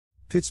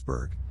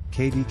Pittsburgh,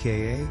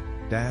 KDKA.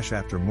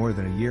 After more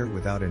than a year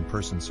without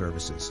in-person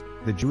services,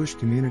 the Jewish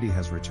community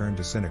has returned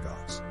to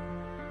synagogues.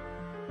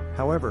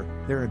 However,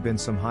 there had been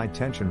some high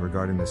tension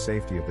regarding the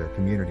safety of their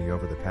community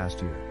over the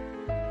past year.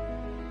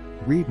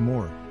 Read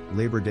more.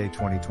 Labor Day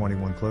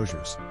 2021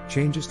 closures,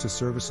 changes to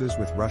services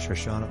with Rosh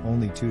Hashanah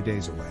only 2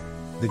 days away.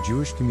 The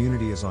Jewish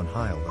community is on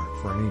high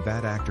alert for any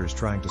bad actors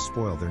trying to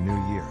spoil their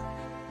new year.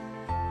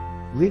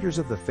 Leaders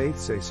of the faith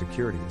say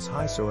security is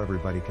high so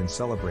everybody can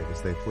celebrate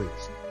as they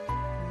please.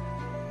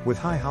 With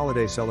high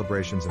holiday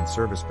celebrations and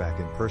service back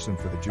in person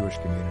for the Jewish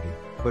community,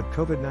 but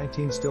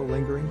COVID-19 still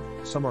lingering,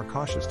 some are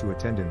cautious to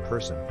attend in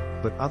person,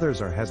 but others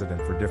are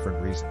hesitant for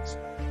different reasons.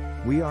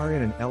 We are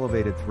in an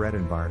elevated threat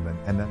environment,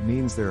 and that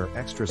means there are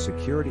extra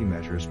security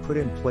measures put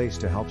in place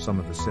to help some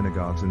of the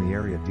synagogues in the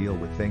area deal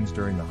with things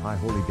during the High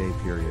Holy Day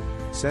period,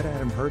 said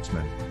Adam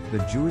Hertzman,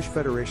 the Jewish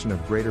Federation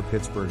of Greater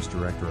Pittsburgh's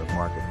Director of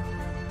Marketing.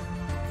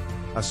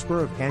 A spur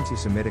of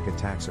anti-Semitic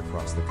attacks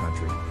across the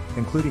country,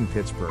 including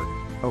Pittsburgh,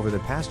 over the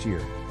past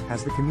year,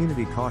 has the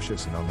community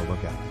cautious and on the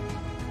lookout.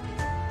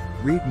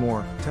 Read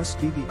more.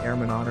 Tuskegee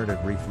Airmen honored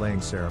at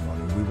Wreath-Laying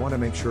ceremony. We want to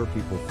make sure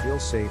people feel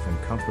safe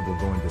and comfortable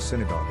going to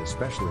synagogue,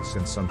 especially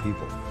since some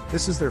people,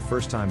 this is their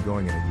first time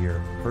going in a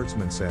year,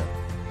 Hertzman said.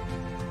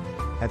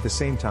 At the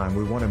same time,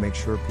 we want to make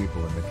sure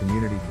people in the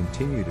community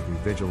continue to be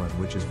vigilant,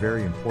 which is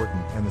very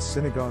important, and the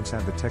synagogues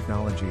have the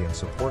technology and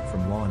support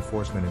from law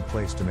enforcement in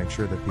place to make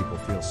sure that people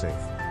feel safe.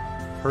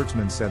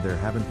 Hertzman said there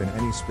haven't been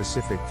any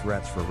specific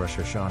threats for Rosh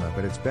Hashanah,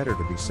 but it's better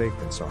to be safe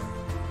than sorry.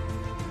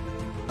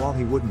 While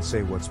he wouldn't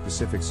say what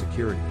specific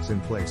security is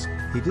in place,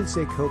 he did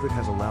say COVID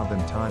has allowed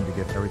them time to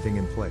get everything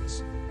in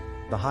place.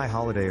 The high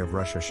holiday of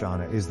Rosh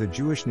Hashanah is the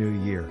Jewish New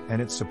Year,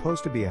 and it's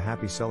supposed to be a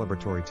happy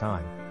celebratory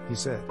time, he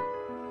said.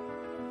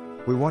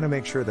 We want to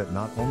make sure that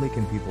not only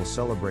can people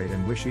celebrate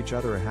and wish each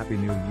other a happy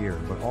new year,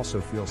 but also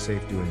feel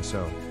safe doing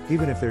so,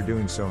 even if they're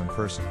doing so in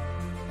person.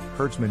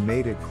 Hertzman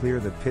made it clear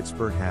that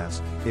Pittsburgh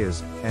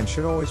is, and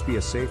should always be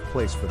a safe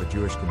place for the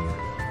Jewish community.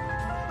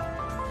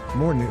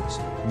 More news.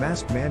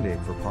 Mask mandate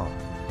for PA.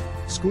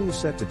 Schools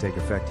set to take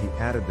effect. He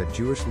added that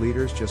Jewish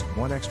leaders just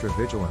want extra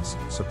vigilance,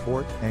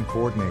 support, and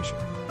coordination.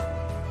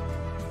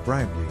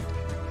 Bryant Reed.